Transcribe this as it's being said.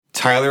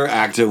Tyler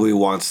actively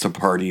wants to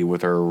party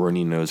with our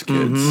runny nose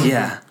kids. Mm-hmm.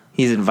 Yeah.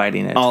 He's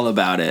inviting it. All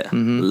about it.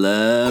 Mm-hmm.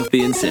 Love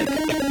being sick.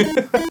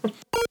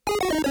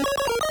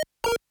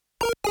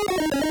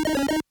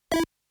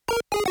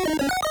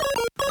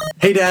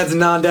 Hey dads and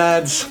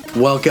non-dads,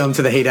 welcome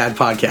to the Hey Dad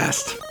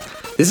podcast.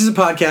 This is a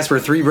podcast where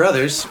three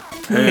brothers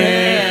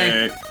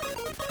and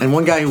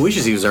one guy who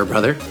wishes he was our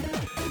brother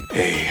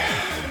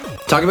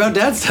talk about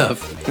dad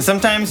stuff. And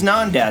sometimes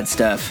non-dad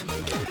stuff.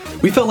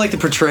 We felt like the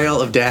portrayal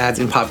of dads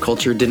in pop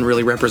culture didn't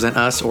really represent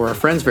us or our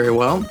friends very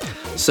well,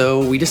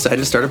 so we decided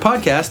to start a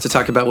podcast to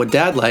talk about what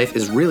dad life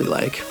is really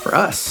like for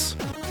us.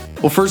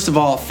 Well, first of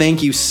all,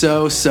 thank you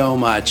so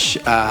much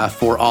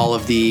for all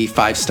of the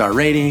 5-star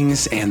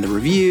ratings and the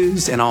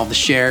reviews and all of the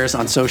shares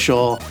on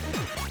social.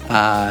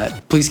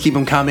 Please keep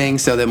them coming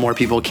so that more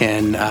people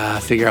can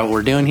figure out what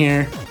we're doing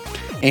here.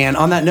 And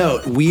on that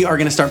note, we are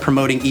going to start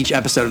promoting each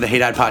episode of the Hey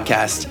Dad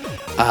podcast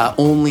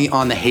only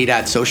on the Hey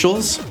Dad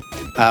socials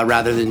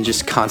rather than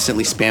just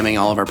constantly spamming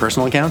all of our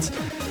personal accounts.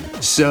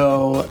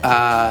 So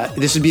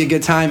this would be a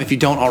good time, if you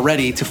don't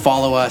already, to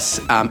follow us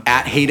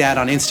at Hey Dad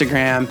on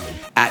Instagram,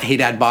 at Hey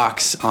Dad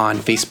Box on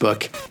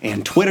Facebook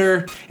and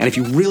Twitter. And if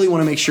you really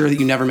want to make sure that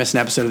you never miss an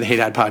episode of the Hey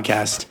Dad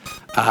podcast,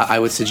 I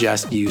would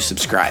suggest you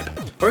subscribe.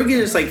 Or you can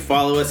just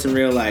follow us in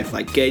real life.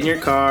 Get in your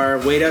car,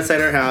 wait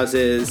outside our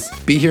houses.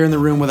 Be here in the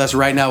room with us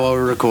right now while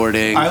we're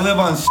recording. I live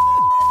on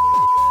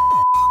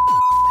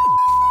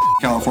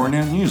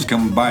California. You just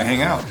come by,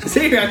 hang out. Is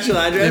that your actual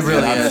address? It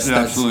really is. It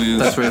absolutely is.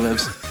 That's where he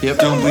lives. Yep.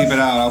 Don't bleep it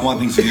out. I want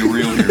things to get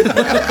real here.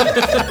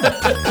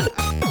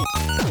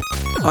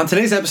 On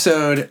today's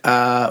episode,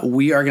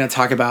 we are going to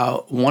talk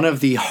about one of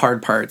the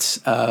hard parts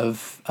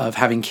of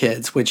having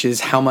kids, which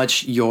is how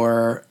much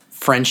your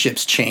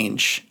friendships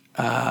change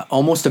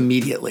almost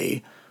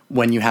immediately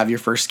when you have your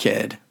first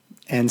kid.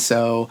 And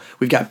so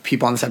we've got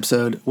people on this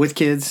episode with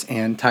kids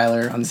and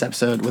Tyler on this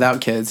episode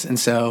without kids. And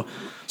so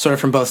sort of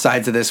from both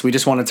sides of this, we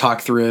just want to talk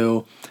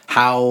through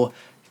how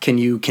can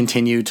you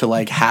continue to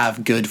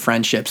have good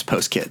friendships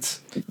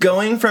post-kids?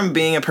 Going from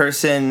being a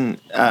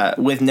person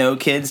with no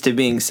kids to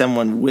being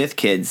someone with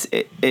kids,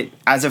 it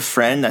as a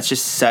friend, that's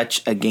just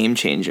such a game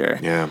changer.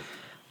 Yeah.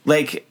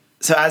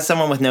 So as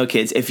someone with no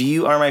kids, if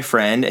you are my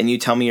friend and you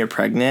tell me you're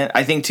pregnant,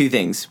 I think two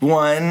things.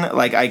 One,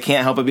 I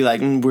can't help but be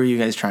were you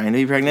guys trying to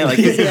be pregnant?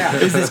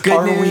 Is this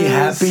good news? Are we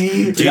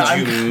happy? Did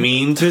you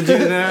mean to do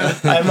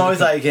that? I'm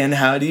always and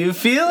how do you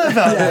feel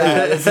about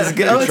that? This is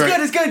good.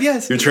 It's good,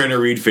 yes. You're trying to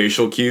read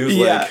facial cues?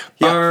 Yeah.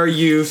 Are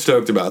you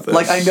stoked about this?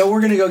 I know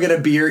we're going to go get a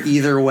beer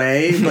either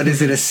way, but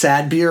is it a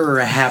sad beer or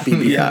a happy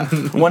beer? Yeah.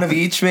 One of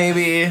each,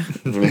 maybe.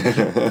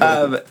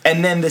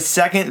 And then the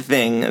second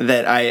thing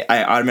that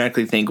I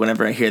automatically think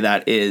whenever I hear that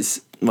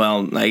is,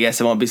 well, I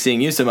guess I won't be seeing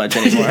you so much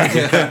anymore.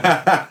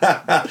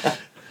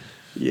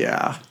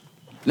 Yeah.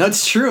 No,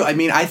 it's true. I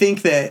mean, I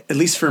think that, at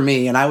least for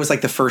me, and I was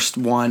the first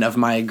one of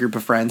my group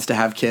of friends to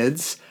have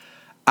kids,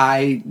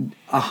 I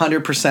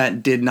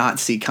 100% did not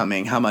see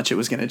coming how much it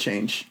was going to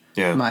change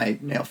my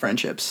male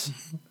friendships.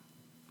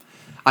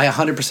 I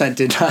 100%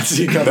 did not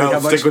see coming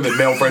how much. Stick with it,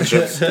 male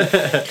friendships.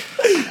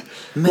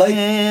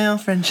 Male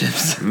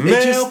friendships.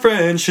 Male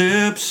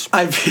friendships.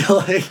 I feel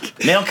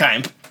like... Male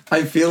kind.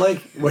 I feel like,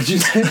 what'd you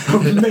say?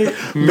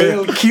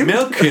 Male cute?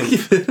 Male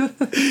cute.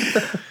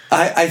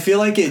 I feel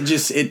like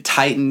it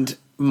tightened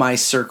my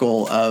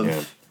circle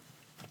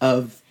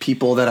of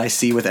people that I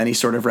see with any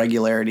sort of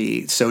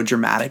regularity so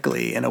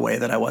dramatically in a way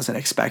that I wasn't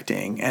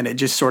expecting. And it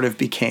just sort of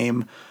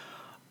became,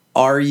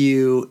 are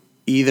you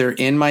either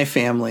in my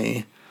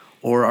family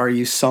or are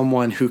you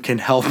someone who can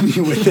help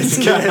me with this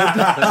kid?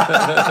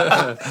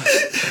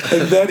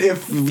 And then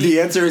if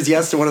the answer is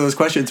yes to one of those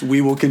questions,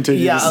 we will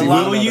continue to see.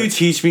 Will you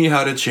teach me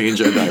how to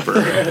change a diaper?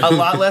 A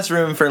lot less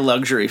room for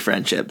luxury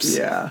friendships.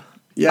 Yeah.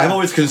 I've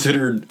always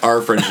considered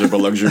our friendship a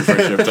luxury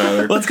friendship,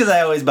 Tyler. Well, it's because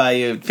I always buy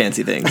you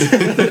fancy things.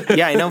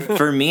 Yeah, I know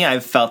for me,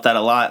 I've felt that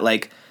a lot.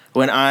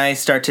 When I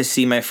start to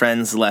see my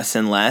friends less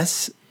and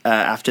less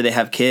after they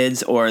have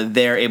kids, or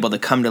they're able to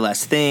come to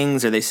less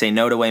things, or they say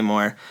no to way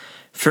more.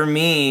 For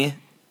me,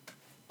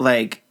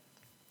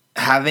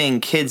 having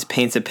kids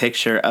paints a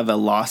picture of a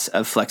loss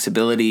of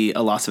flexibility,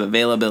 a loss of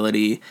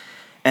availability.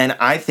 And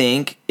I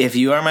think if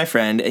you are my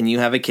friend and you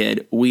have a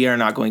kid, we are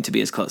not going to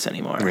be as close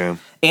anymore. Yeah.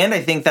 And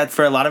I think that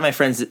for a lot of my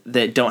friends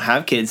that don't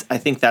have kids, I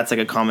think that's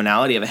a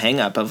commonality of a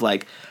hang-up of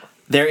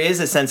there is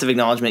a sense of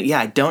acknowledgement.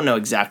 Yeah, I don't know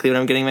exactly what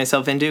I'm getting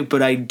myself into,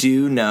 but I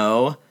do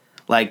know,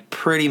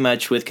 pretty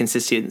much with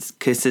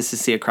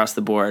consistency across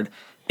the board,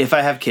 if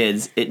I have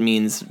kids, it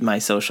means my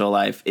social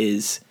life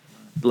is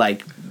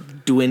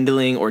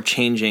dwindling or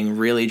changing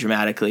really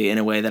dramatically in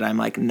a way that I'm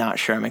not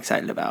sure I'm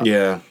excited about.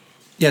 Yeah.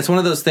 Yeah, it's one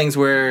of those things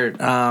where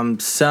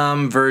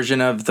some version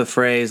of the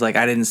phrase, I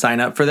didn't sign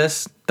up for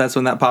this, that's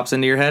when that pops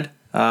into your head.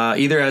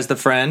 Either as the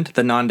friend,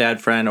 the non-dad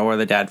friend, or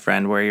the dad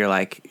friend, where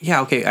you're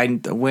yeah, okay,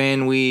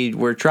 when we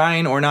were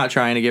trying or not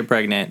trying to get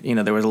pregnant,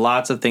 there was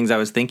lots of things I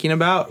was thinking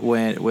about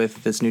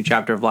with this new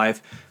chapter of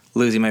life.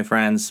 Losing my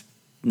friends,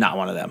 not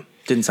one of them.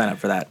 Didn't sign up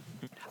for that.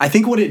 I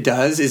think what it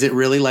does is it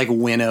really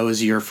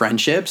winnows your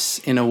friendships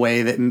in a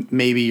way that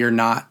maybe you're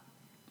not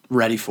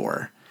ready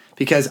for.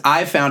 Because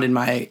I've found in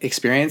my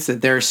experience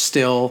that there's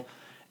still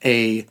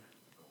a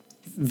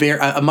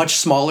much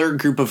smaller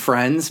group of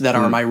friends that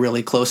are my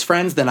really close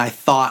friends than I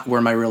thought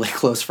were my really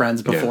close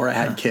friends before I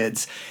had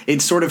kids.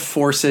 It sort of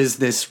forces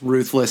this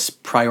ruthless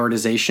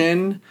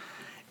prioritization,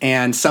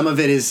 and some of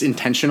it is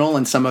intentional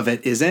and some of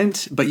it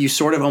isn't, but you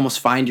sort of almost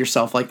find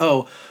yourself like,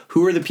 oh,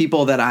 who are the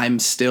people that I'm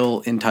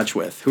still in touch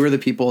with? Who are the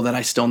people that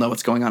I still know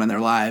what's going on in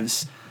their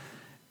lives?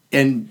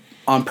 And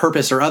on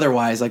purpose or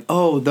otherwise, like,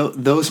 oh,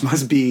 those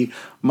must be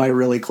my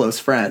really close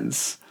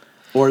friends.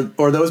 Or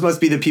those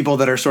must be the people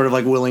that are sort of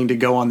like willing to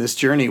go on this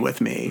journey with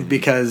me,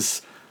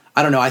 because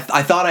I don't know. I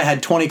thought I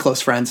had 20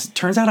 close friends.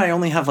 Turns out I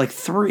only have like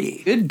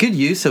 3. Good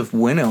use of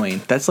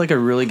winnowing. That's like a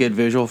really good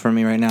visual for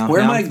me right now.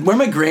 Where are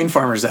my grain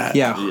farmers at?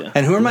 Yeah.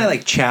 And who are my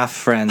like chaff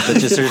friends that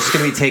just are just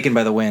gonna be taken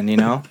by the wind? You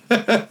know,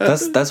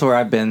 that's where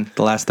I've been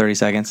the last 30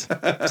 seconds.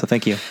 So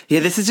thank you. Yeah,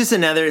 this is just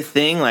another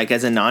thing. Like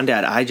as a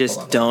non-dad, I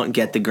just don't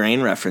get the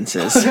grain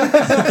references.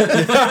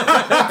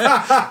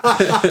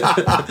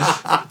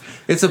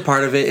 It's a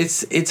part of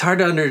it. It's hard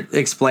to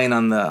explain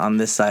on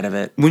this side of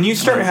it. When you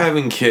start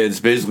having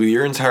kids, basically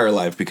your entire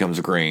life becomes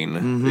grain,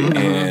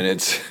 and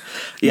it's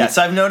Yeah,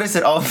 so I've noticed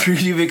that all 3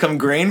 of you become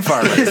grain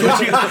farmers.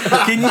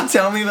 Can you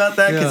tell me about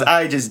that? Because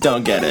I just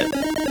don't get it.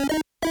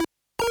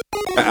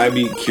 I'd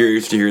be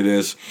curious to hear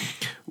this.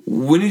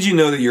 When did you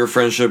know that your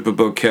friendship with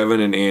both Kevin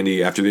and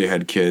Andy after they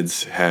had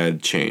kids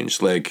had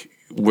changed? Like,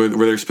 were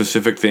there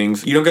specific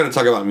things? You don't got to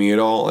talk about me at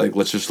all. Like,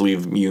 let's just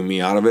leave you and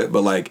me out of it.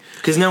 But like,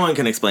 because no one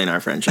can explain our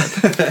friendship.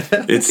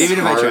 It's even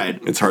hard, if I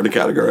tried. It's hard to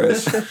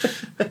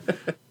categorize.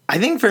 I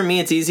think for me,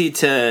 it's easy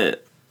to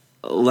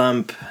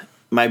lump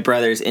my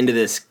brothers into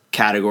this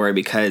category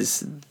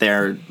because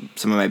they're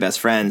some of my best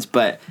friends.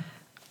 But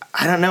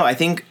I don't know. I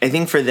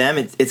think for them,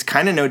 it's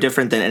kind of no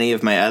different than any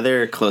of my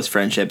other close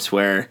friendships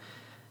where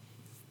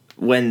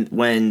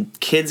when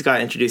kids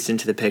got introduced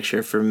into the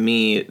picture, for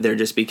me, there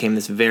just became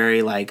this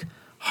very like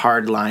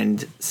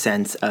hard-lined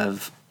sense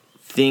of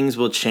things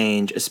will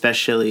change,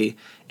 especially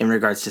in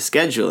regards to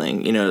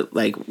scheduling. You know,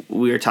 like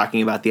we were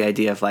talking about the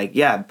idea of like,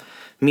 yeah,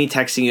 me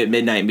texting you at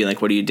midnight and being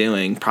like, what are you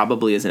doing?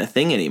 Probably isn't a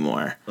thing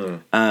anymore.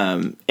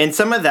 And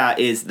some of that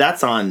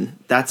that's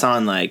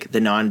on like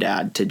the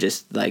non-dad to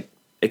just like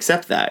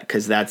accept that,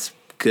 because that's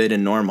good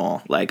and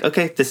normal. Like,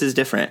 okay, this is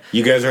different.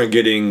 You guys aren't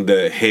getting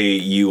the "Hey,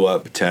 you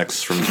up"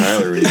 texts from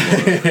Tyler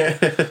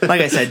anymore.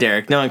 Like I said,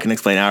 Derek, no one can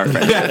explain our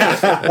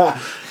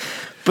friendship.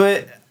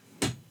 But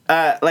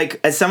like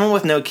as someone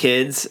with no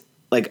kids,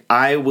 like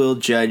I will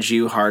judge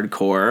you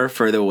hardcore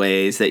for the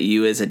ways that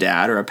you as a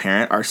dad or a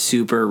parent are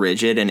super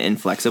rigid and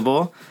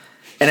inflexible.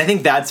 And I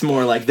think that's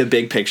more like the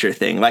big picture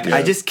thing. Like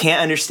I just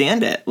can't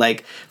understand it.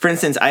 Like, for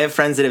instance, I have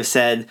friends that have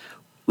said,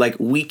 like,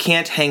 we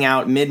can't hang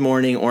out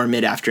mid-morning or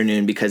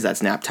mid-afternoon because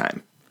that's nap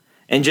time.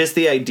 And just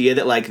the idea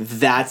that, like,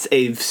 that's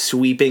a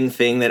sweeping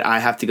thing that I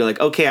have to go,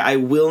 like, okay, I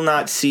will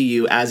not see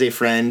you as a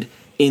friend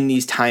in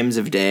these times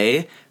of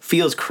day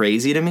feels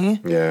crazy to me.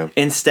 Yeah.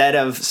 Instead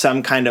of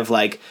some kind of,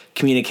 like,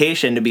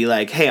 communication to be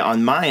like, hey,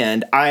 on my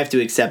end, I have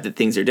to accept that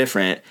things are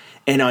different.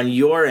 And on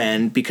your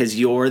end, because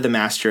you're the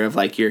master of,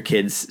 like, your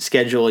kid's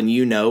schedule and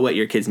you know what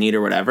your kids need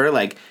or whatever,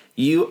 like,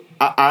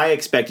 I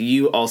expect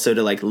you also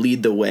to like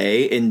lead the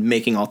way in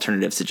making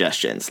alternative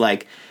suggestions.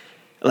 Like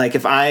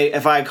if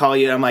I call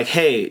you and I'm like,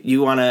 hey,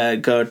 you want to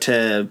go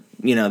to,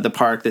 you know, the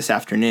park this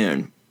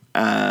afternoon?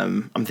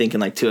 I'm thinking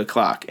like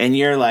 2:00, and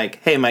you're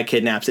like, hey, my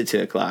kid naps at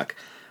 2:00.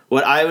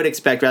 What I would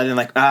expect, rather than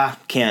like,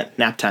 can't,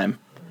 nap time.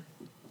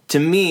 To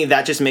me,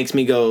 that just makes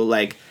me go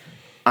like,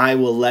 I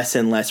will less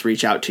and less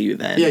reach out to you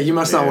then. Yeah, you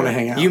must not want to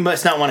hang out. You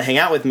must not want to hang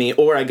out with me.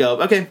 Or I go,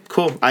 okay,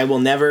 cool. I will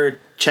never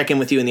check in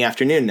with you in the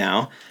afternoon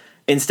now.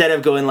 Instead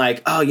of going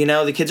like, oh, you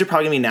know, the kids are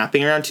probably going to be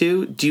napping around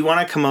 2. Do you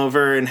want to come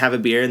over and have a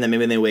beer, and then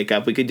maybe when they wake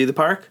up, we could do the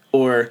park?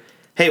 Or,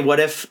 hey, what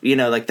if, you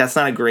know, like that's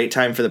not a great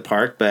time for the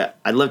park, but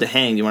I'd love to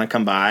hang. Do you want to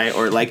come by?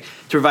 Or like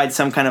to provide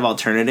some kind of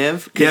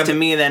alternative. Because to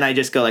me, then I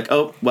just go like,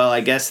 oh, well,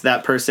 I guess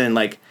that person,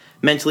 like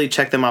mentally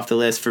check them off the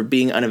list for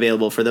being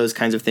unavailable for those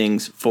kinds of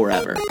things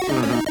forever.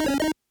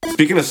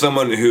 Speaking of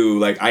someone who,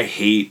 like, I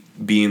hate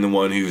being the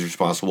one who's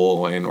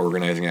responsible in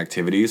organizing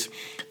activities,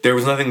 there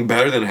was nothing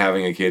better than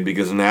having a kid,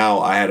 because now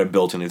I had a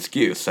built-in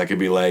excuse. I could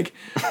be like,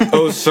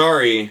 oh,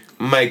 sorry,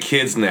 my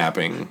kid's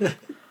napping.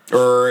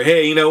 Or,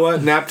 hey, you know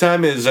what? Nap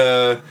time is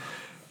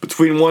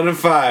between 1 and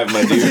 5,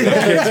 my dude.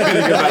 That kid's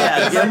gonna go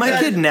out. Yeah, my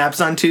kid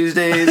naps on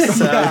Tuesdays,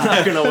 so it's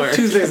not going to work.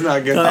 Tuesday's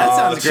not good. No, that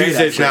sounds great.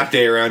 Tuesday's nap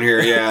day around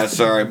here. Yeah,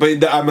 sorry.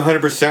 But I'm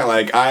 100%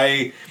 like,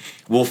 I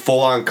will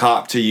full-on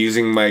cop to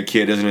using my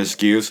kid as an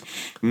excuse,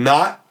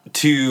 not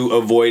to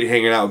avoid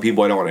hanging out with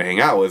people I don't want to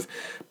hang out with,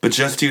 but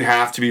just to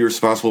have to be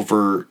responsible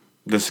for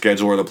the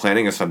schedule or the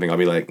planning of something. I'll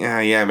be like,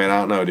 yeah, man, I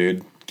don't know,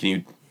 dude. Can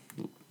you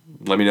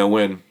let me know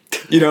when?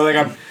 You know, like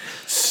I'm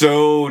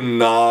so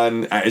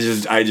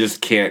I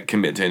just can't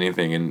commit to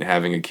anything, and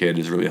having a kid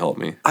has really helped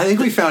me. I think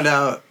we found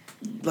out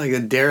like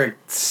that Derek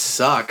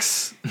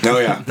sucks. Oh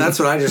yeah. That's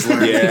what I just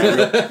learned.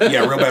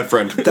 Yeah, real bad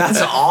friend.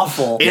 That's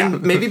awful.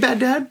 And maybe bad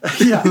dad?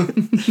 Yeah.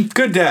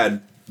 Good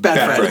dad.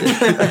 Bad friend.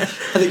 I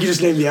think you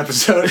just named the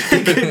episode.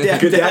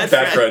 Good dad,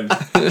 bad friend.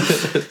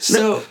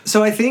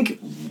 So I think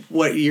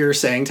what you're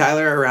saying,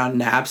 Tyler, around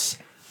naps,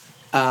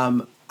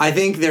 I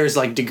think there's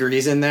like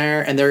degrees in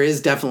there, and there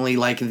is definitely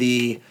like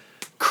the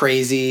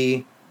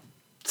crazy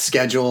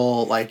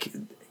schedule, like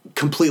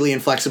completely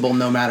inflexible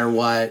no matter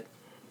what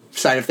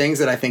side of things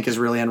that I think is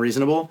really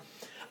unreasonable.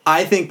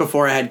 I think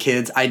before I had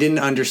kids, I didn't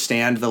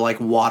understand the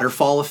like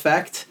waterfall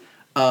effect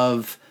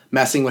of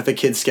messing with a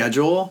kid's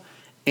schedule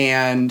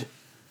and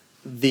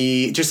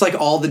the just like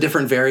all the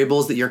different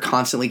variables that you're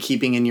constantly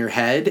keeping in your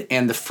head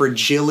and the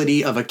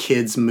fragility of a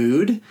kid's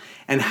mood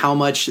and how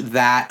much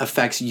that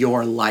affects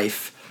your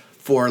life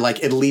for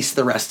like at least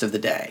the rest of the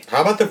day.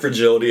 How about the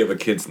fragility of a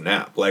kid's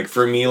nap? Like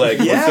for me, like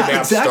once the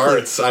nap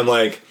starts, I'm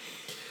like,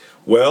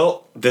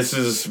 well, this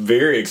is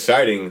very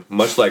exciting,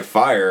 much like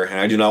fire, and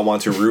I do not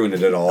want to ruin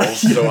it at all.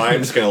 So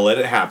I'm just going to let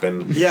it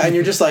happen. Yeah, and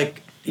you're just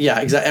like, yeah,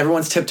 exactly.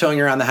 Everyone's tiptoeing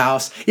around the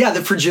house. Yeah,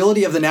 the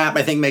fragility of the nap,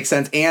 I think, makes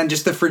sense. And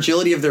just the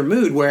fragility of their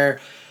mood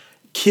where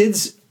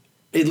kids,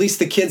 at least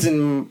the kids,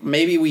 and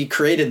maybe we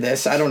created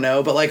this, I don't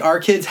know, but like our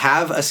kids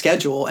have a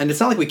schedule, and it's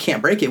not like we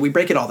can't break it. We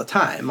break it all the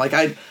time. Like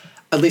at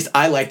least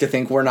I like to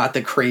think we're not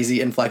the crazy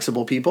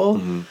inflexible people.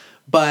 Mm-hmm.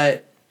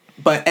 But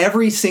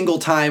every single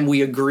time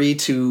we agree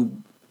to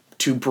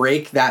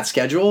break that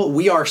schedule,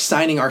 we are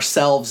signing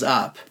ourselves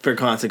up for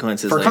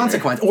consequences.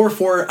 Or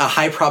for a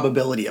high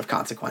probability of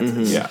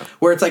consequences. Mm-hmm. Yeah.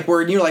 Where it's like,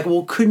 you're like,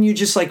 well, couldn't you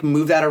just like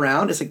move that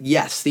around? It's like,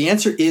 yes. The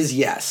answer is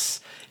yes.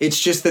 It's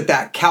just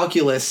that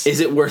calculus. Is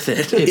it worth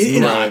it? It's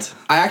not.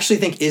 I actually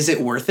think is it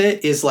worth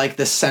it is like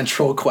the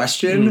central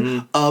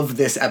question of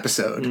this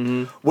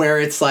episode. Where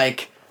it's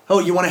like, oh,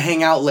 you want to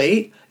hang out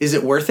late? Is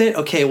it worth it?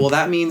 Okay, well,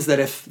 that means that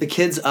if the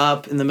kid's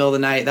up in the middle of the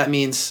night, that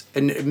means,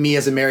 and me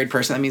as a married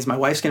person, that means my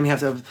wife's going to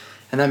have to,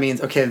 and that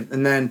means, okay,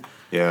 and then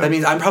that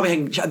means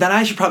then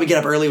I should probably get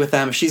up early with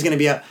them if she's going to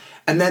be up.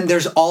 And then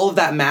there's all of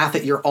that math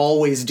that you're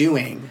always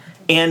doing.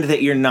 And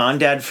that your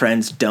non-dad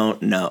friends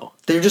don't know.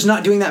 They're just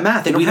not doing that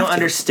math. We don't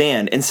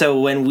understand. And so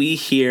when we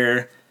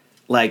hear,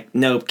 like,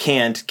 nope,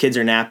 can't, kids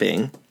are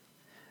napping,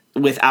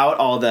 without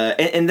all the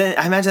and then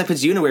I imagine that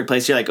puts you in a weird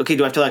place. You're like, okay,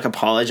 do I have to like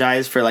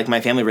apologize for like my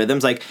family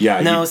rhythms? Like,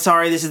 no,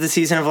 sorry, this is the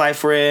season of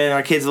life we're in.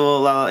 Our kids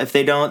will, if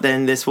they don't,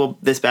 then this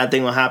bad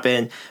thing will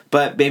happen.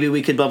 But maybe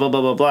we could blah blah blah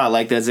blah blah.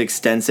 Like, that's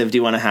extensive. Do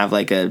you want to have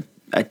like a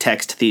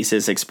text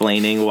thesis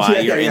explaining why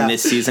you're in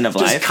this season of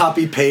life? Just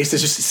copy paste.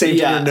 It's just saved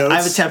in your notes. I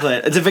have a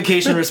template. It's a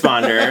vacation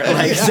responder,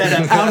 like set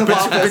up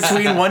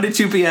between 1 to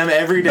 2 p.m.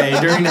 every day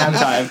during nap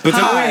time. But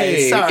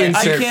sorry,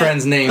 insert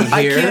friend's name here.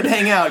 I can't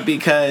hang out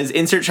because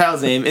insert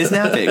child's name is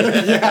napping.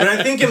 And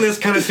I think in this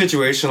kind of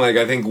situation, like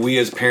I think we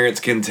as parents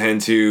can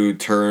tend to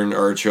turn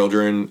our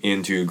children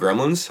into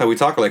gremlins. How we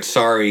talk like,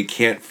 sorry,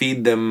 can't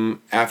feed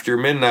them after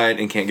midnight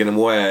and can't get them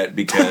wet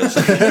because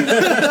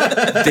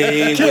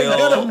they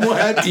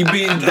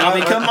will. They'll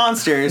become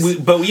monsters.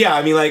 But yeah,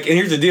 I mean, like, and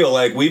here's the deal.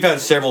 Like, we've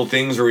had several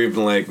things where we've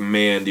been like,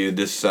 man, dude,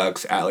 this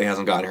sucks. Allie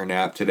hasn't gotten her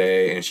nap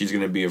today, and she's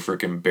gonna be a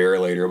freaking bear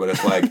later. But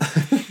it's like,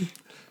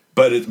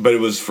 but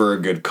it was for a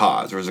good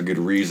cause. There was a good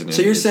reason.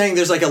 So you're saying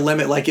there's like a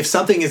limit. Like, if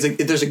something is, if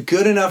there's a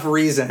good enough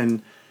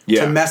reason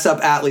to mess up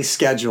Atlee's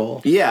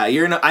schedule. Yeah,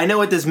 I know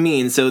what this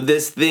means. So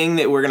this thing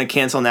that we're gonna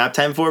cancel nap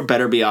time for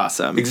better be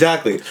awesome.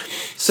 Exactly.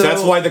 So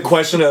that's why the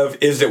question of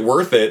is it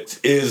worth it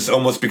is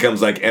almost becomes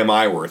like, am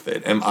I worth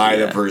it? Am I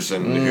the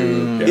person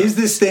who is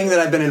this thing that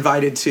I've been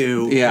invited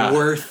to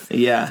worth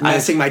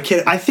messing my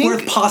kid? I think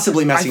worth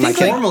possibly messing my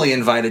kid. Formally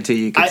invited to,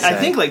 you could say. I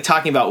think like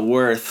talking about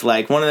worth,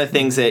 like one of the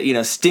things that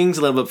stings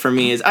a little bit for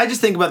me is I just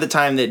think about the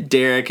time that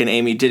Derek and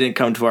Amy didn't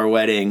come to our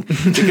wedding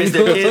because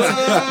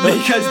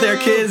their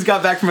kids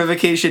got back from a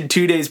vacation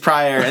 2 days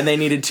prior and they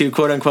needed to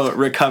quote unquote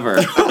recover.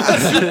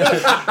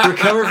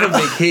 Recover from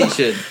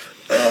vacation.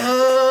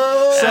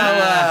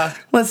 So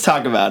let's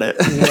talk about it.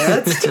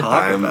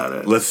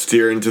 Let's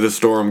steer into the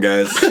storm,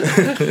 guys.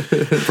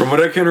 From what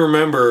I can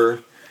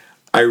remember,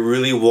 I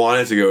really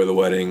wanted to go to the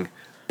wedding,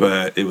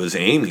 but it was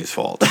Amy's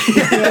fault.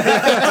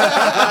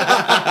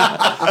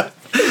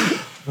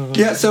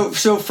 Yeah, so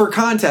for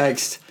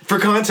context,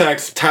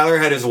 Tyler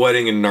had his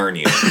wedding in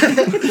Narnia.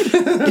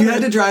 You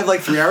had to drive like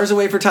 3 hours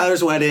away for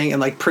Tyler's wedding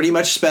and like pretty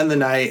much spend the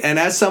night. And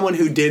as someone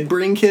who did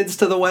bring kids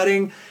to the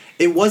wedding,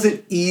 it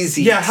wasn't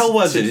easy. Yeah, how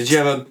was it? Did you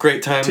have a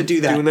great time to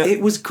do that? Doing that?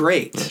 It was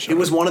great. It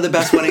was one of the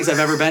best weddings I've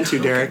ever been to,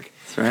 Derek.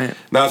 That's right.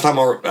 No,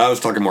 I was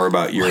talking more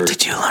about your... What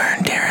did you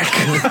learn, Derek?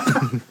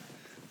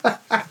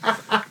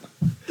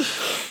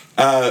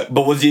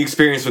 But was the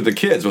experience with the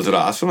kids, was it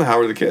awesome? How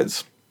were the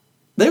kids?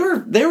 They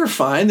were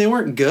fine. They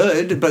weren't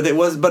good, but it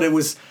was.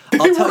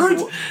 I'll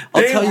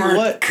tell you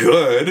what.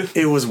 Good.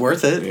 It was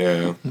worth it.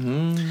 Yeah.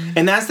 Mm-hmm.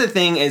 And that's the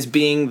thing is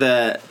being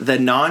the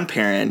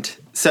non-parent.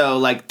 So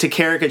like to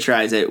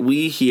caricaturize it,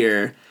 we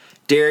hear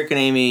Derek and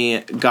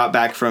Amy got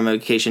back from a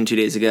vacation 2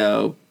 days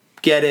ago.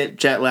 Get it,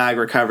 jet lag,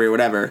 recovery,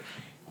 whatever.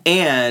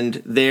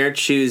 And they're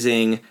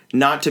choosing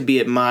not to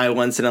be at my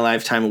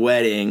once-in-a-lifetime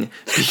wedding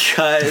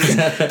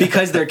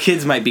because their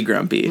kids might be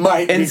grumpy.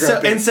 And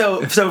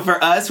so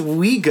for us,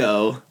 we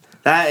go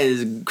That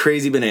is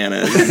crazy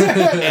bananas.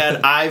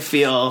 And I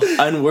feel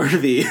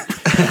unworthy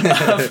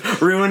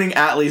of ruining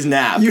Atlee's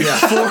nap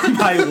for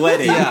my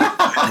wedding.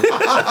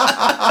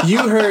 Yeah.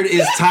 You heard,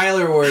 is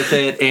Tyler worth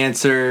it?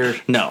 Answer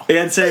no.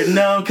 Answer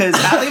no, because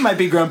Atlee might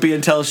be grumpy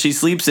until she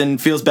sleeps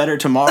and feels better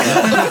tomorrow.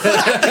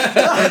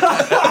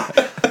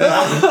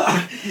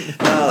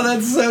 Oh,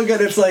 that's so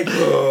good. It's like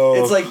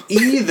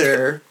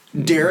either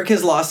Derek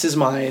has lost his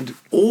mind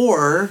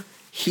or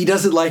he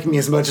doesn't like me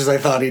as much as I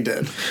thought he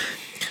did.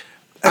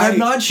 And I'm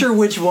not sure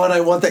which one I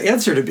want the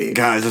answer to be.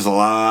 Guys, there's a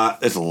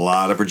lot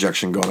of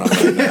projection going on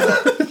right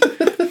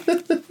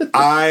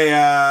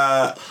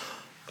now.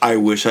 I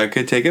wish I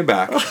could take it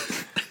back.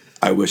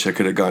 I wish I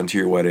could have gone to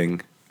your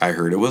wedding. I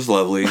heard it was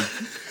lovely.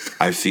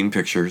 I've seen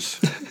pictures.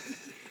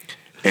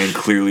 And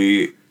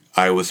clearly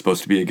I was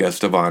supposed to be a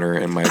guest of honor,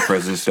 and my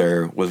presence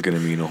there was going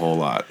to mean a whole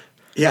lot.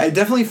 Yeah, I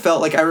definitely felt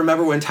like I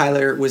remember when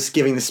Tyler was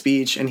giving the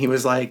speech and he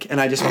was like,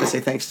 and I just want to say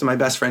thanks to my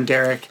best friend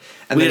Derek.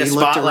 And We then had he a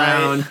looked spotlight.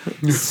 around,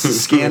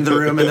 scanned the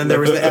room, and then there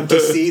was the empty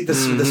seat, the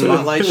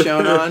spotlight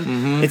shown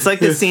on. It's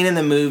like the scene in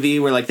the movie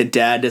where like the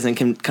dad doesn't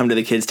come to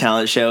the kids'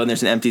 talent show and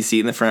there's an empty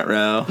seat in the front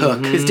row.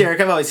 Because Derek,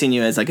 I've always seen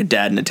you as like a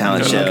dad in a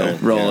talent show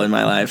role in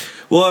my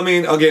life. Well, I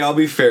mean, okay, I'll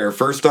be fair.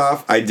 First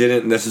off, I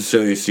didn't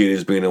necessarily see it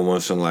as being a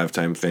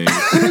once-in-a-lifetime thing.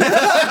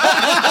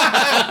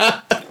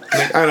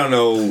 Like, I don't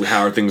know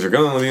how things are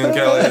going with you and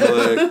Kelly.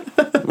 Like,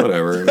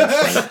 whatever.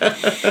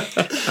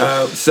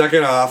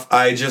 Second off,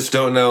 I just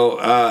don't know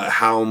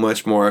how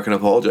much more I can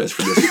apologize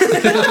for this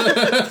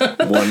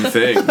one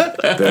thing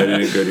that I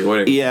didn't go to your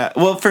wedding. Yeah.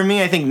 Well, for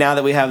me, I think now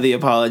that we have the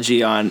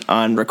apology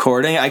on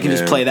recording, I can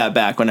just play that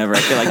back whenever I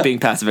feel like being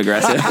passive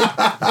aggressive.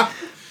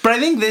 But I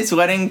think this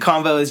wedding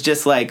combo is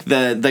just like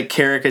the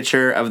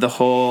caricature of the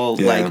whole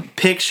like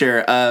picture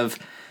of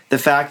the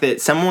fact that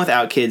someone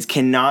without kids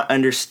cannot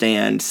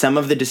understand some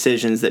of the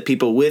decisions that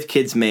people with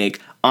kids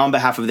make on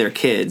behalf of their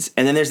kids.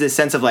 And then there's this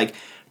sense of like,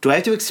 do I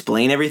have to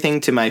explain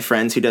everything to my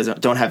friends who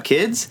don't have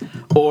kids?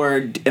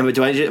 Or am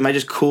I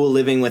just cool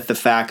living with the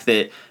fact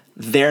that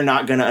they're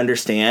not going to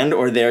understand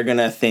or they're going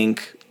to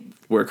think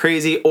we're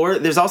crazy? Or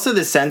there's also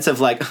this sense of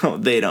like, oh,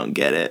 they don't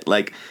get it.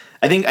 Like,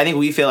 I think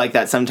we feel like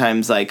that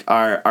sometimes. Like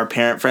our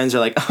parent friends are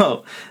like,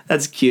 "Oh,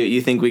 that's cute.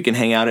 You think we can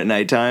hang out at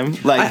nighttime?"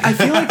 Like I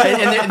feel like,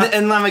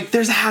 and I'm like,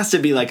 there has to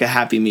be like a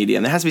happy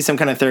medium. There has to be some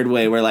kind of third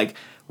way where like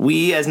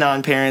we as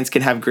non-parents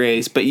can have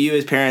grace, but you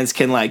as parents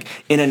can like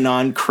in a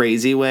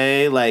non-crazy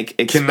way like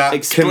Cannot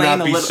be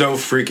so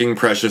freaking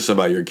precious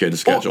about your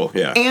kid's schedule.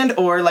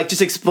 Or like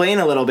just explain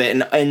a little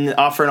bit and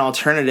offer an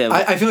alternative.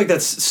 I feel like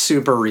that's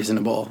super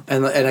reasonable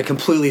and a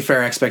completely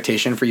fair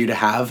expectation for you to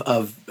have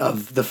of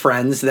the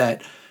friends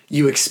that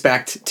you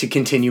expect to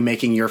continue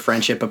making your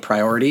friendship a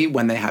priority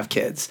when they have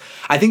kids.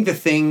 I think the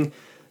thing,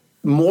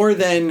 more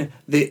than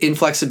the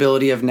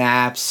inflexibility of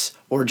naps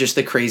or just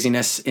the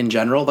craziness in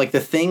general, like the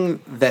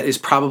thing that is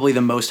probably the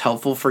most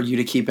helpful for you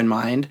to keep in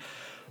mind,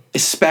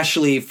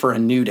 especially for a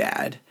new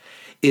dad,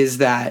 is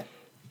that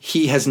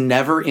he has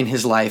never in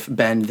his life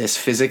been this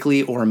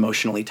physically or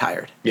emotionally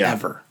tired.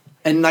 Ever.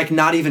 And like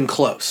not even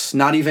close.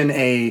 Not even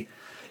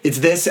it's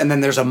this, and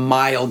then there's a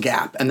mile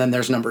gap, and then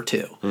there's number 2.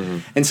 Mm-hmm.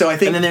 And so I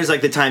think... And then there's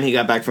like the time he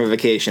got back from a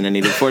vacation and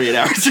needed 48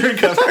 hours to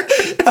recover.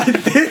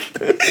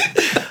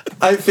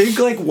 I think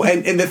like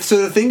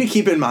so the thing to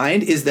keep in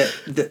mind is that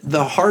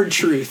the hard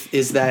truth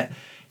is that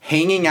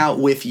hanging out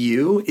with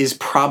you is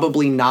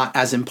probably not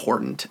as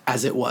important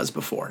as it was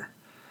before.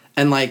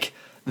 And like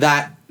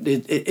that,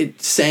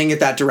 saying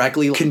it that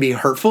directly can be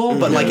hurtful,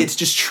 but like it's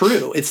just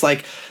true. It's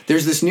like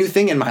there's this new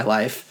thing in my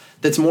life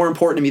that's more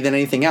important to me than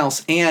anything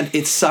else, and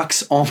it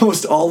sucks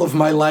almost all of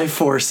my life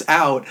force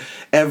out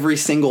every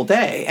single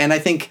day. And I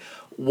think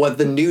what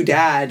the new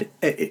dad,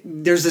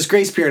 there's this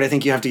grace period I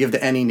think you have to give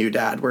to any new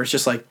dad, where it's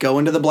just like go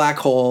into the black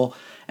hole,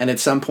 and at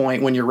some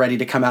point when you're ready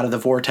to come out of the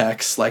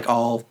vortex, like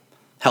I'll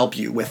help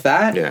you with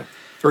that. Yeah.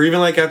 Or even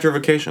like after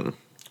vacation.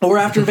 Or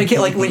after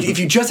vacation, like if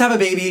you just have a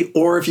baby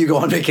or if you go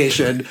on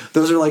vacation,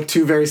 those are like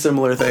two very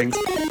similar things.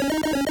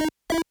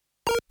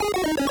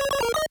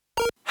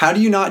 How do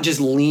you not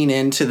just lean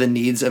into the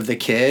needs of the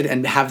kid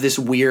and have this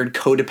weird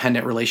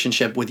codependent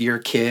relationship with your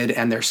kid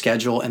and their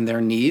schedule and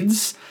their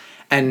needs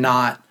and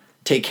not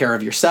take care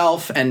of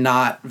yourself and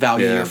not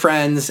value your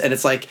friends? And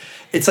it's like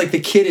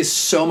the kid is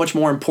so much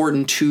more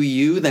important to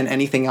you than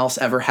anything else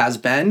ever has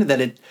been,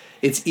 that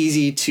it's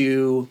easy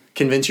to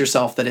convince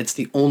yourself that it's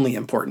the only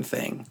important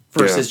thing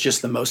versus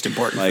just the most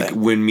important thing. Like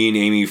when me and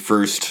Amy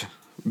first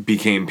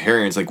became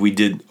parents, like we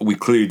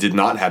clearly did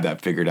not have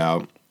that figured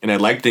out. And I'd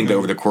like to think that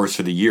over the course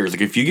of the years, like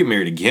if you get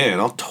married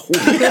again, I'll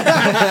totally.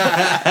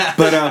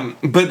 but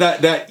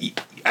that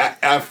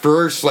at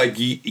first, like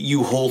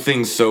you hold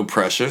things so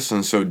precious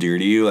and so dear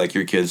to you, like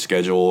your kid's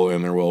schedule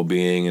and their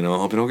well-being, and I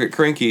hope they don't get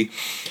cranky.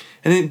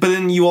 But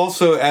then you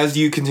also, as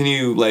you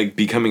continue like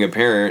becoming a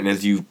parent and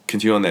as you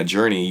continue on that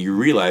journey, you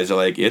realize that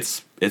like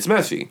it's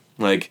messy.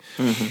 Like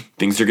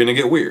things are gonna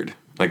get weird.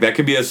 Like that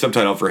could be a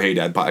subtitle for Hey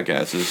Dad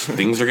podcast is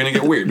things are gonna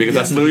get weird, because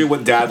that's literally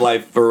what dad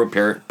life or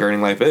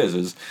parenting life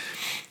is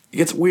it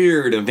gets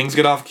weird and things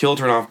get off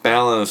kilter and off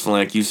balance, and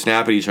like you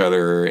snap at each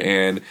other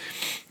and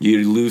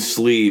you lose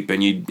sleep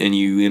and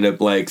you end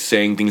up like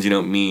saying things you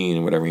don't mean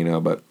and whatever,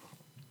 but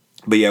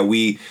yeah,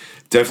 we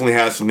definitely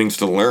have some things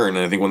to learn,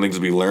 and I think one of the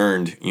things we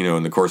learned,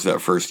 in the course of that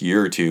first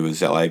year or two is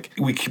that like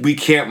we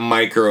can't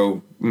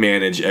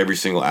micromanage every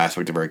single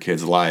aspect of our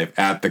kids' life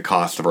at the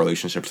cost of our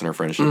relationships and our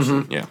friendships.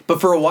 Yeah. But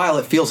for a while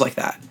it feels like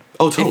that.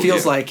 Oh, totally. It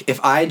feels like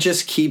if I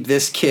just keep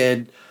this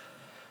kid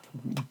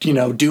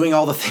doing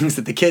all the things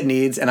that the kid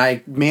needs, and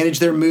I manage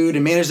their mood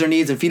and manage their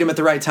needs and feed them at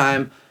the right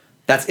time,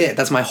 that's it.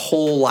 That's my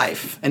whole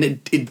life. And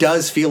it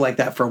does feel like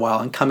that for a while,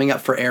 and coming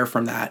up for air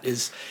from that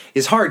is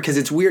hard, because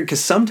it's weird,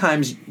 because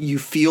sometimes you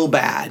feel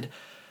bad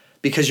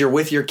because you're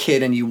with your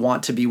kid and you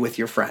want to be with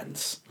your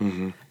friends.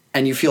 Mm-hmm.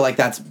 And you feel like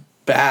that's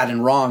bad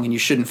and wrong and you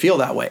shouldn't feel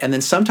that way. And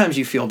then sometimes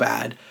you feel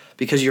bad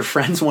because your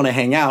friends want to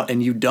hang out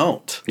and you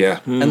don't. Yeah.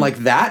 And like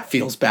that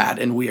feels bad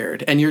and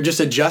weird. And you're just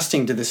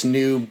adjusting to this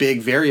new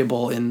big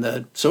variable in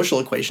the social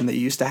equation that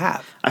you used to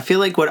have. I feel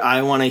like what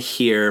I want to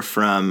hear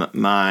from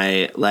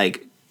my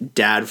like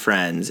dad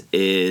friends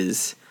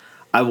is,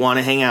 I want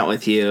to hang out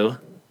with you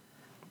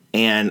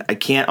and I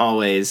can't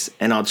always,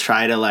 and I'll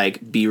try to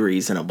like be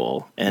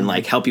reasonable and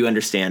like help you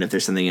understand if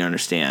there's something you don't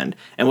understand.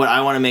 And what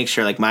I want to make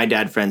sure like my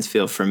dad friends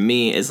feel from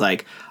me is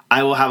like,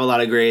 I will have a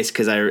lot of grace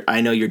because I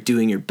know you're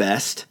doing your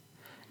best.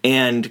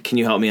 And can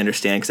you help me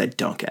understand, because I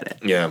don't get it.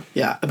 Yeah.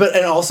 Yeah. But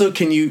and also,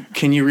 can you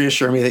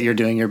reassure me that you're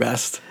doing your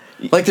best?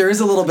 Like there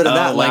is a little bit of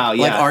that. Wow,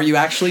 like are you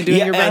actually doing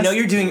your best? I know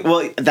you're doing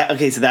well.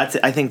 So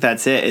I think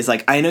that's it. Is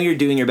like, I know you're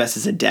doing your best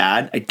as a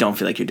dad. I don't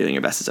feel like you're doing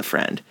your best as a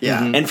friend.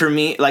 Yeah. And for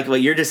me, like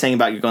what you're just saying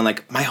about, you're going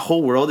like, my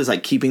whole world is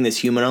like keeping this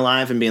human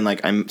alive and being like,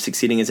 I'm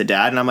succeeding as a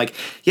dad. And I'm like,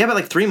 yeah, but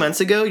like 3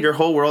 months ago, your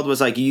whole world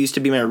was like, you used to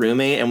be my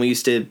roommate and we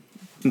used to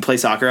play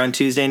soccer on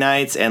Tuesday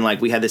nights, and like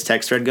we had this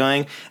text thread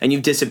going, and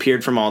you've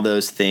disappeared from all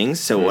those things.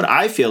 So what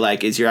I feel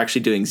like is you're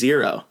actually doing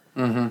zero.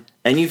 Mm-hmm.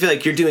 And you feel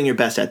like you're doing your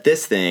best at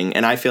this thing,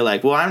 and I feel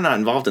like, well, I'm not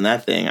involved in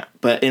that thing.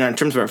 But in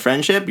terms of our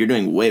friendship, you're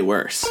doing way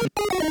worse.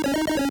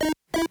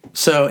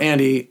 So,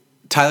 Andy,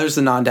 Tyler's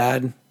the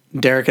non-dad.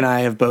 Derek and I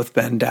have both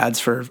been dads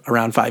for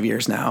around 5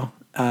 years now.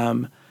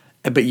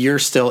 But you're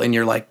still in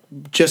your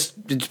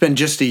it's been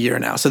just a year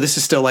now. So this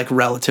is still like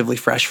relatively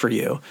fresh for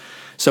you.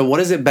 So what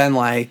has it been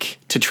like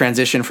to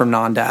transition from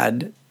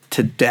non-dad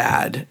to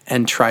dad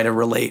and try to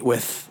relate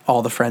with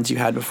all the friends you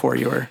had before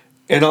you were?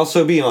 And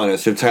also, be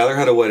honest, if Tyler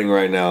had a wedding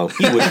right now,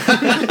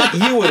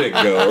 you wouldn't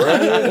go,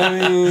 right? I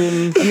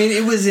mean,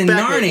 it was in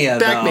Narnia,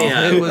 back though. me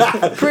up. It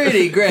was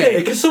pretty great.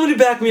 Hey, can somebody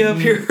back me up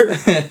here?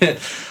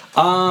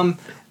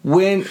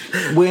 When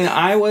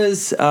I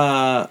was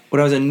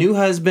a new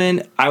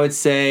husband, I would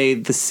say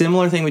the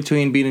similar thing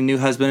between being a new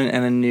husband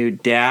and a new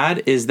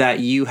dad is that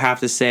you have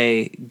to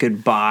say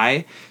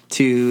goodbye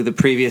to the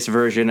previous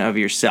version of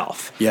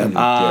yourself.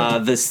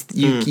 Yeah.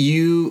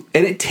 You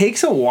and it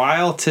takes a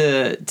while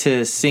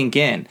to sink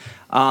in.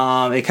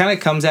 It kind of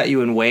comes at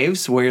you in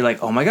waves where you're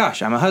like, oh my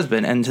gosh, I'm a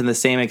husband, and to the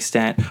same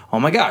extent, oh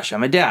my gosh,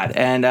 I'm a dad,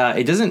 and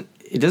it doesn't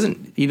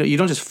you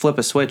don't just flip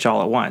a switch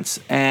all at once,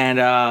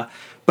 and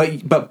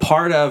but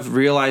part of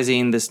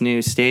realizing this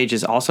new stage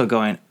is also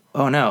going,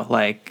 oh no,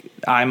 like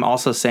I'm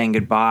also saying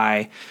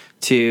goodbye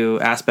to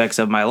aspects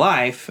of my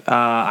life.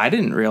 I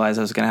didn't realize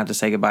I was going to have to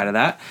say goodbye to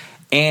that.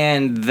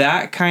 And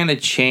that kind of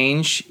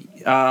change,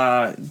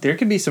 there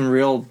could be some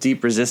real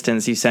deep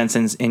resistance you sense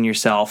in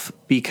yourself,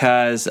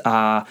 because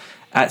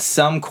at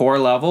some core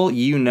level,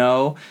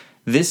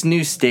 this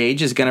new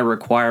stage is going to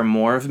require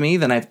more of me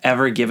than I've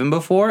ever given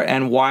before.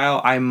 And while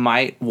I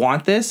might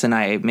want this, and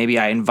maybe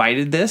I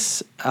invited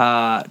this,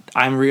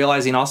 I'm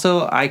realizing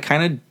also I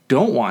kind of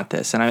don't want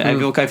this, and I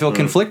feel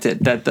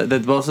conflicted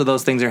that both of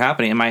those things are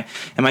happening. Am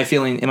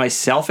I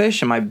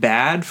selfish? Am I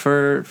bad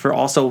for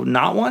also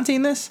not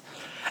wanting this?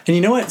 And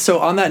you know what? So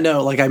on that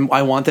note, like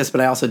I want this,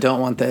 but I also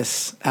don't want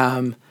this.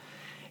 One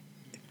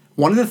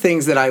of the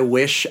things that I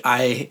wish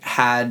I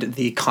had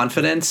the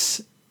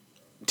confidence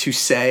to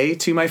say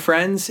to my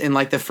friends in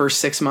like the first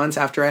 6 months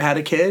after I had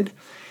a kid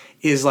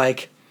is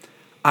like,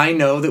 I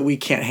know that we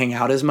can't hang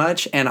out as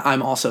much, and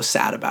I'm also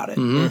sad about it.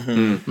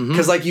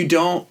 Because like you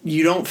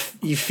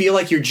feel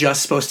like you're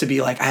just supposed to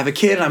be like, I have a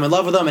kid and I'm in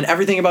love with them and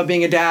everything about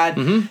being a dad,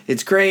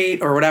 it's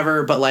great or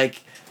whatever, but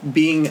like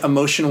being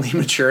emotionally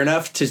mature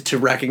enough to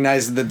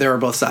recognize that there are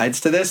both sides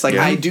to this. Like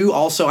I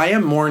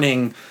am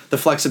mourning the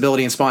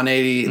flexibility and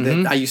spontaneity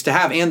that I used to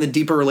have, and the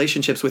deeper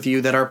relationships with you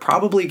that are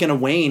probably going to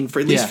wane for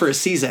at least for a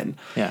season.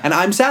 Yeah. And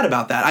I'm sad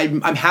about that.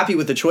 I'm happy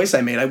with the choice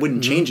I made. I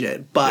wouldn't change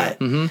it, but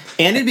and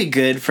it'd be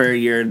good for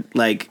your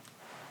like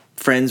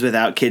friends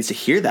without kids to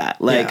hear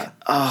that. Like,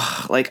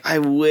 I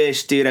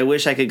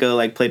wish I could go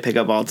like play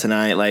pickup ball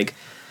tonight. Like,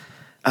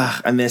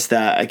 I miss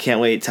that. I can't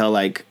wait till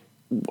like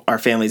our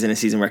family's in a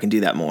season where I can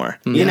do that more.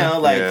 You know,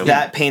 like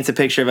that paints a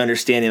picture of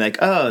understanding like,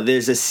 oh,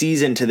 there's a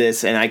season to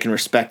this and I can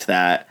respect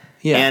that.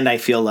 Yeah. and I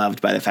feel loved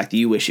by the fact that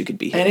you wish you could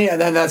be here. And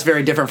then that's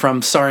very different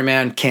from sorry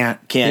man, can't.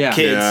 Kids.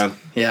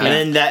 Yeah.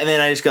 And then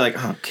I just go like,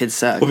 oh, kids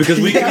suck. Well, because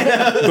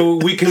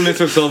we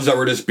convince ourselves that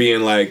we're just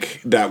being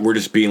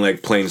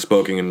like plain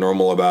spoken and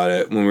normal about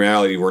it. When in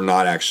reality, we're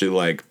not actually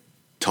like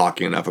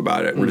talking enough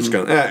about it. We're just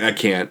going, I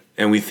can't,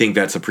 and we think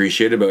that's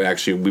appreciated, but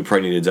actually, we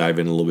probably need to dive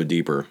in a little bit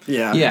deeper.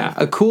 Yeah,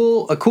 a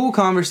cool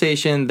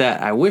conversation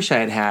that I wish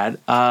I had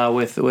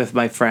with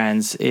my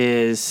friends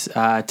is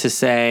to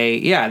say,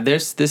 yeah,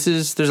 there's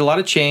a lot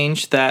of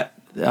change that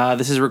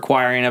this is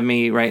requiring of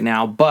me right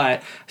now,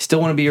 but I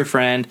still want to be your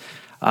friend.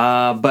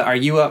 But are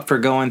you up for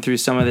going through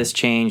some of this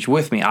change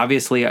with me?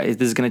 Obviously,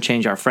 this is going to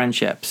change our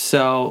friendship.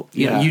 So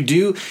you know, you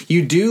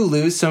do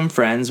lose some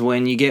friends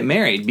when you get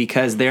married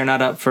because they're not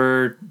up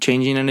for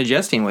changing and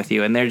adjusting with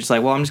you, and they're just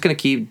like, well, I'm just going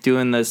to keep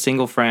doing the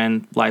single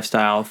friend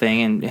lifestyle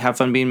thing and have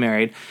fun being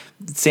married.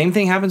 Same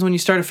thing happens when you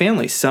start a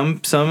family.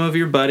 Some of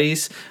your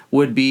buddies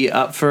would be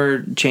up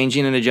for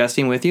changing and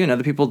adjusting with you, and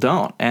other people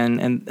don't,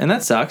 and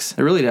that sucks.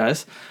 It really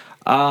does.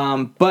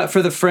 But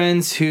for the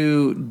friends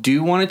who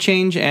do want to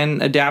change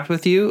and adapt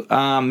with you,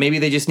 maybe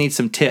they just need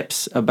some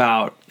tips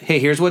about, hey,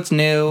 here's what's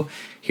new.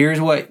 Here's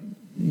what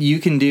you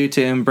can do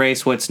to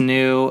embrace what's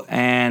new.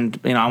 And,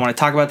 you know, I want to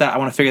talk about that. I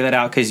want to figure that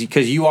out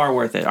because you are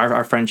worth it.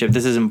 Our friendship,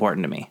 this is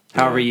important to me.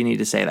 However you need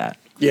to say that.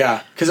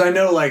 Yeah, because I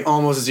know like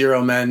almost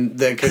zero men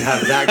that could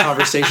have that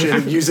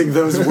conversation using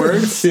those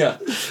words. Yeah.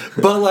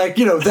 But like,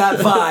 you know, that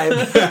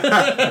vibe,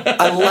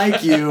 I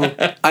like you.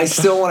 I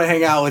still want to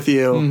hang out with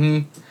you.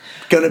 Mm-hmm.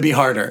 Gonna be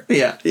harder.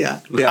 Yeah.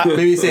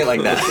 Maybe say it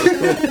like that.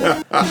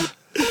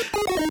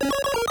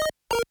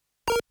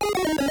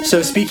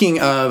 So speaking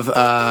of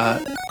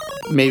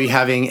maybe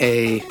having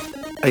a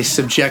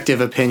subjective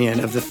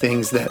opinion of the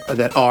things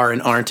that are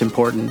and aren't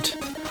important,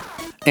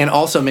 and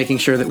also making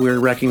sure that we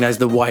recognize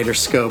the wider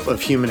scope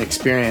of human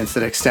experience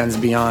that extends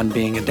beyond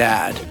being a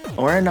dad.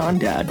 Or a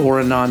non-dad.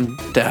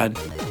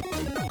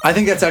 I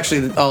think that's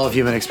actually all of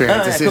human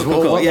experience.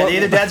 Cool. Yeah,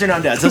 either dads or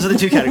non-dads. Those are the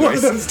two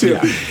categories. Those two.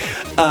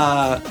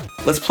 Yeah.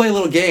 Let's play a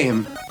little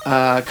game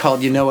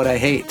called You Know What I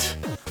Hate.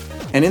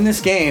 And in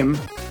this game,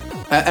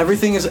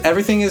 everything is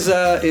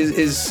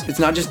it's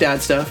not just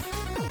dad stuff.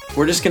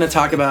 We're just going to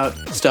talk about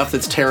stuff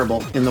that's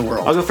terrible in the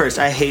world. I'll go first.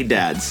 I hate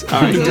dads.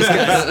 All right,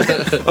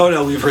 discuss. Oh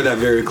no, we've heard that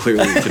very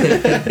clearly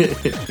today.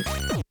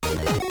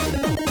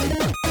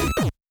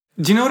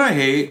 Do you know what I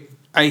hate?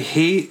 I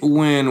hate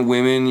when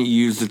women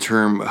use the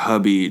term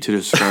hubby to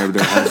describe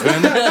their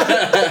husband.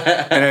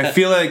 And I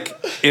feel like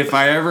if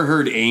I ever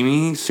heard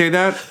Amy say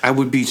that, I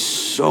would be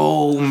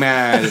so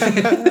mad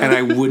and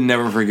I would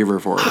never forgive her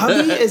for it.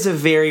 Hubby is a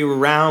very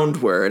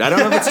round word. I don't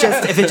know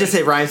if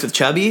it rhymes with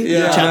chubby.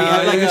 Yeah.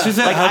 Chubby. It's just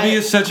that hubby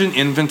is such an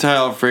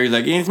infantile phrase.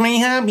 Like, it's my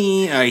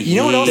hubby. You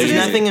know what else it is?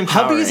 Nothing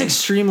empowering. Hubby is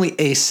extremely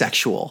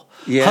asexual.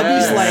 Yeah.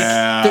 Hubby's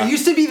like, there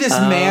used to be this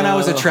man I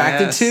was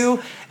attracted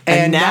to,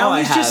 and now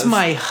he's just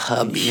my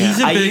hubby. He's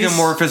a big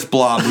amorphous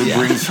blob who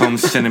brings home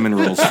cinnamon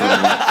rolls for me.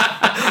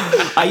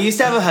 I used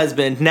to have a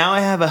husband. Now I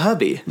have a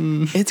hubby.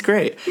 It's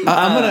great.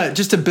 I'm going to,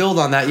 just to build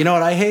on that, you know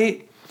what I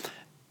hate?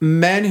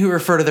 Men who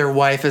refer to their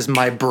wife as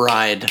my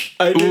bride.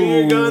 I knew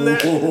you were going there.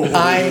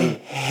 I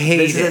hate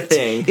This is a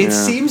thing. It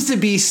seems to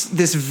be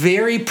this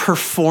very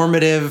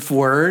performative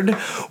word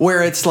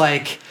where it's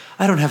like,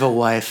 I don't have a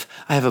wife,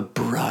 I have a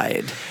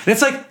bride. And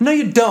it's like, no,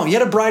 you don't. You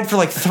had a bride for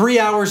like 3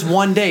 hours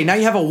one day. Now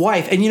you have a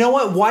wife. And you know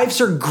what?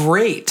 Wives are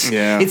great.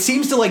 Yeah. It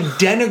seems to like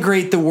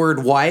denigrate the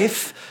word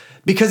wife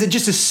because it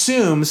just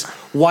assumes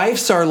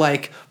wives are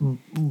like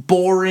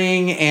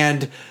boring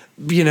and,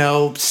 you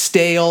know,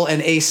 stale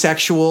and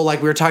asexual,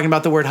 like we were talking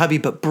about the word hubby,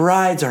 but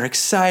brides are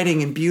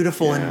exciting and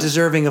beautiful and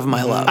deserving of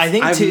my love. I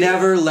think I've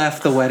never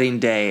left the wedding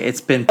day.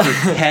 It's been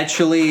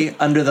perpetually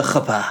under the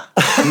chuppah.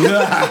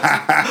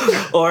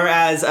 Or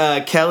as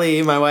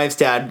Kelly, my wife's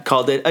dad,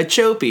 called it, a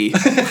chopey.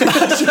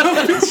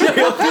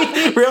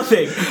 Real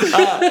thing.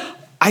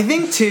 I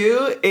think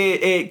too,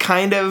 it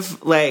kind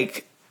of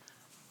like,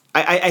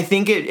 I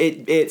think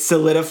it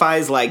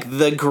solidifies like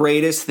the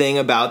greatest thing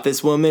about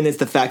this woman is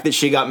the fact that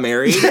she got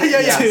married. Yeah.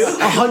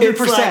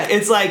 100%.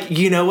 It's like,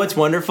 you know what's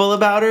wonderful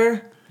about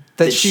her?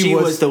 That she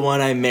was the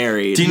one I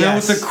married. Do you know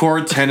what the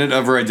core tenet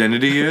of her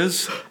identity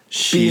is?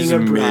 She's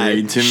Being a bride.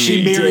 married to me.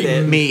 She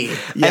married me. Yeah,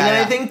 And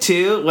then I think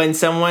too, when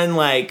someone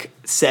like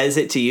says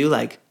it to you,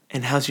 like,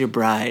 and how's your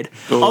bride?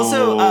 So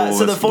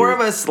the that's four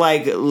weird. of us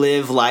like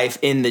live life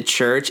in the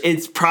church.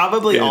 It's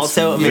probably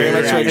also very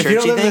much a If you don't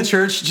churchy live in thing. the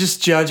church,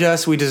 just judge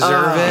us. We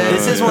deserve it.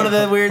 This is one of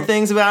the weird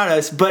things about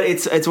us, but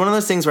it's one of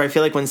those things where I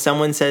feel like when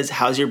someone says,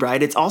 how's your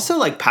bride? It's also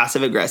like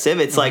passive aggressive.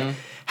 It's like,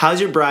 how's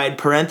your bride,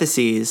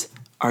 parentheses,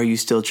 are you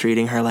still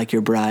treating her like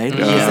your bride?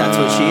 Because that's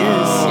what she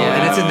is. Yeah.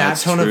 And it's in that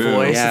tone of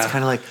voice. Yeah. It's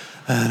kind of like,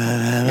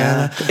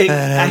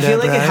 I feel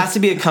like it has to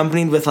be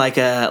accompanied with like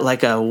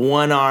a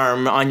one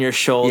arm on your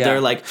shoulder, Yeah.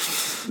 like,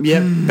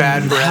 yep,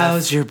 bad breath.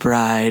 how's your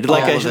bride?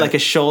 Like All of it. a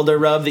shoulder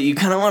rub that you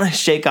kind of want to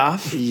shake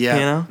off. Yeah, You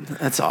know?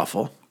 that's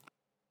awful.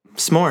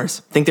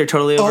 S'mores. I think they're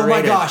totally Oh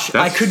overrated. my gosh,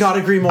 I could not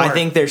agree more. I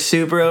think they're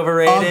super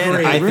overrated.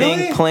 Agreed. I Really?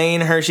 think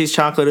plain Hershey's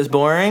chocolate is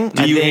boring. you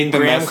I hate think the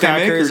graham mess they make,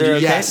 crackers or do are you-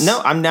 okay. Yes.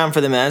 No, I'm down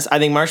for the mess. I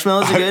think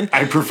marshmallows are good.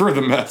 I prefer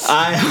the mess.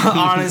 I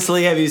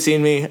honestly, have you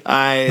seen me?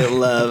 I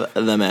love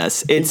the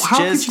mess. It's How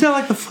just. could you not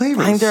like the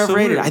flavor? I think they're It's so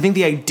overrated. weird. I think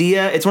the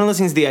idea, it's one of those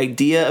things, the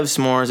idea of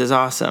s'mores is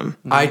awesome.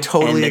 I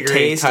totally and the agree.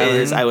 taste Tyler.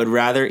 is, I would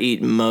rather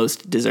eat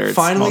most desserts.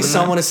 Finally, all the time.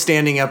 someone is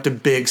standing up to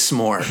Big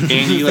S'more.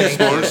 And you like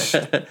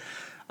s'mores?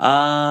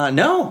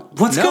 No.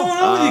 What's going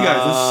on with you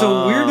guys? It's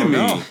so weird to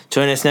me.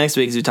 Join us next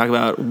week as we talk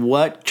about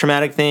what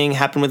traumatic thing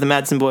happened with the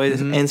Madsen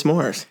boys and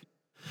s'mores.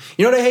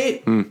 You know what I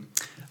hate?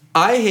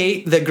 I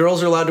hate that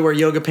girls are allowed to wear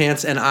yoga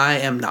pants and I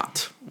am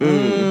not.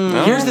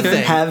 Here's the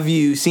thing. Have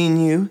you seen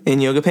you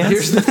in yoga pants?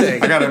 Here's the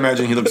thing. I gotta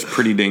imagine he looks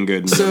pretty dang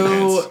good. In those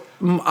pants. So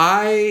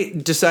I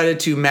decided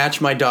to match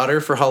my daughter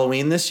for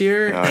Halloween this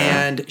year, yeah.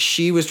 and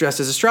she was dressed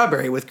as a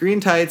strawberry with green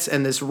tights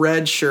and this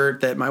red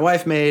shirt that my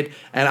wife made,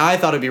 and I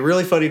thought it'd be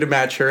really funny to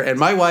match her, and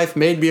my wife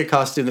made me a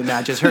costume that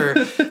matches her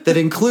that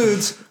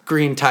includes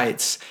green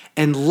tights.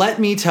 And let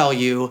me tell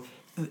you,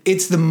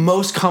 it's the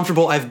most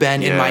comfortable I've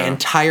been in my Yeah.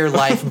 entire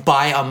life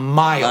by a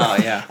mile.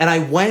 Oh, yeah. And I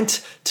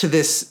went to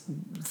this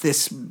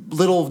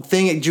little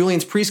thing at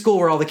Julian's preschool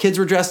where all the kids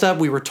were dressed up.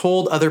 We were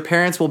told other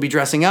parents will be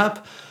dressing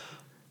up.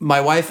 My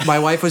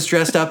wife was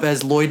dressed up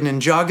as Lloyd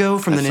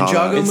Ninjago from the saw that.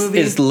 Ninjago movie.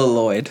 It's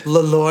Lloyd.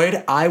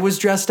 Lloyd. I was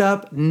dressed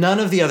up. None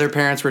of the other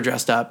parents were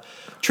dressed up.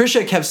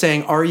 Trisha kept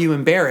saying, "Are you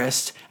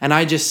embarrassed?" And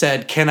I just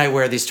said, "Can I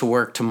wear these to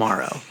work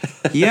tomorrow?"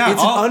 yeah,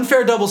 It's an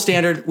unfair double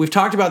standard. We've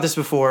talked about this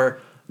before.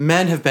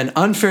 Men have been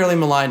unfairly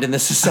maligned in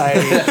this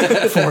society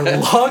for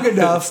long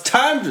enough.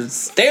 Time to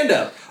stand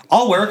up.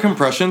 I'll wear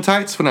compression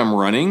tights when I'm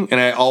running, and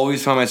I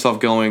always find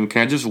myself going,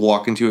 "Can I just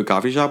walk into a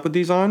coffee shop with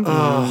these on?"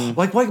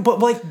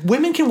 But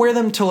women can wear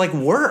them to like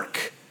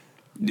work.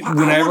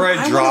 Whenever I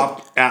wanna-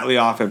 drop Atlee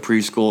off at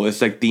preschool,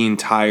 it's like the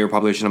entire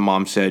population of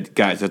moms said,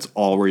 "Guys, let's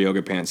all wear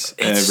yoga pants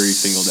every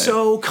single day."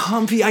 So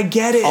comfy. I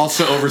get it.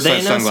 Also They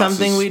oversized know sunglasses.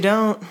 something we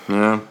don't.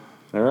 Yeah.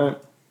 All right.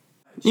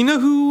 You know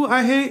who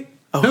I hate?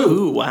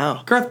 Oh,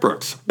 wow. Garth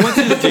Brooks. What's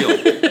his deal?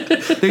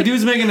 The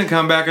dude's making a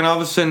comeback, and all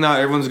of a sudden now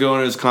everyone's going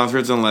to his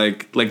concerts and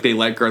like they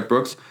like Garth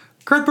Brooks.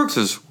 Garth Brooks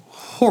is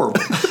horrible.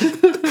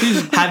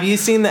 Have you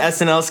seen the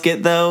SNL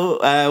skit though,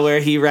 where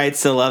he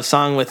writes a love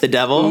song with the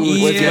devil with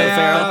Will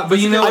Ferrell? but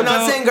you know I'm what, not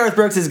though? saying Garth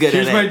Brooks is good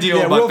Here's in my it. deal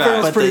Yeah, about Will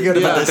Ferrell's that. pretty good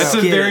about the that. That's a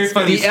skit very is-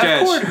 funny The F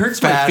sketch. word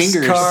hurts my Fast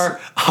fingers. car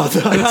on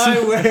the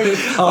highway,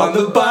 on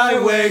the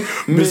byway,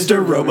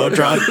 Mr.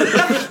 Robotron.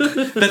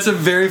 That's a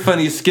very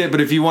funny skit, but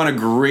if you want a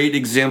great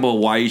example of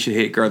why you should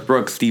hate Garth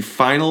Brooks, the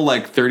final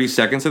 30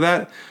 seconds of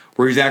that,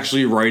 where he's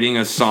actually writing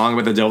a song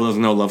about the devil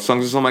doesn't know love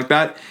songs or something like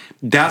that,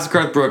 that's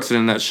Garth Brooks in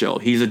a nutshell.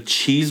 He's a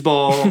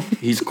cheeseball,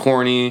 he's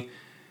corny,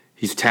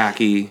 he's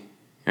tacky.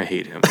 I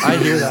hate him. I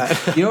hear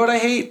that. You know what I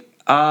hate?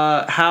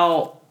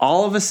 How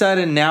all of a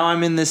sudden now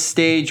I'm in this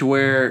stage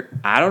where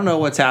I don't know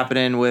what's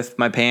happening with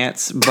my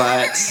pants,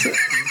 but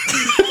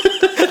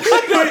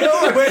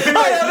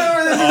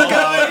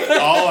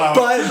All out.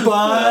 but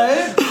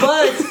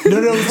No,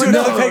 let's do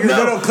another Pegger.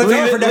 No, click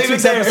that for next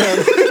week's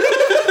episode.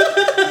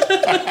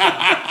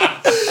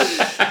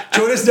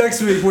 Join us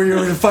next week where you're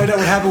going to find out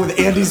what happened with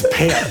Andy's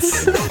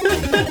pants.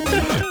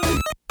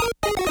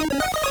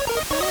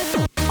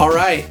 All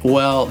right.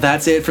 Well,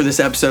 that's it for this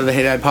episode of the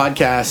Hey Dad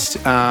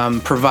podcast.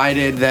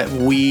 Provided that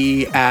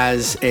we,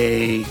 as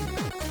the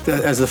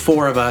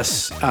four of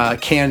us,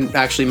 can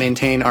actually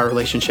maintain our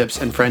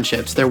relationships and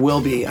friendships, there will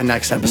be a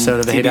next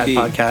episode of the Hey Dad TBD.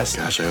 podcast.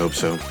 Gosh, I hope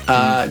so.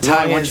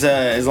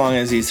 As long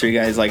as these three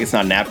guys, it's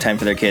not nap time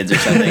for their kids or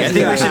something, I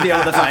think we should be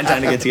able to find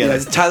time to get together.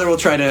 Tyler will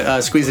try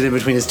to squeeze it in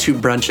between his two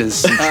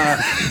brunches.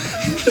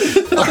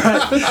 All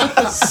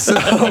right. So,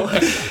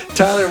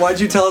 Tyler, why'd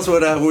you tell us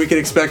what we can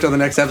expect on the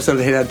next episode of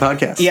the Hey Dad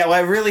podcast? Yeah, well, I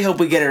really hope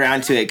we get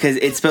around to it because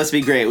it's supposed to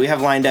be great. We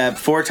have lined up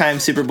 4-time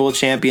Super Bowl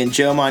champion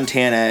Joe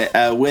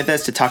Montana with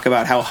us to talk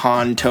about how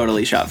Han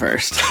totally shot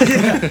first. Sweet.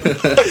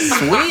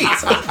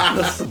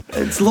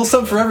 It's a little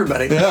something for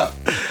everybody. Yeah.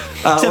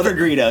 Except for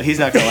Greedo. He's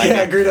not going to like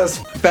Yeah, it. Greedo's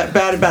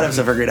bad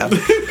episode for Greedo.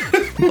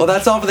 Well,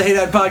 that's all for the Hey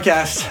Dad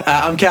podcast.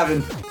 I'm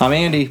Kevin. I'm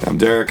Andy. I'm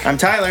Derek. I'm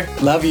Tyler.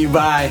 Love you.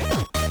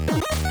 Bye.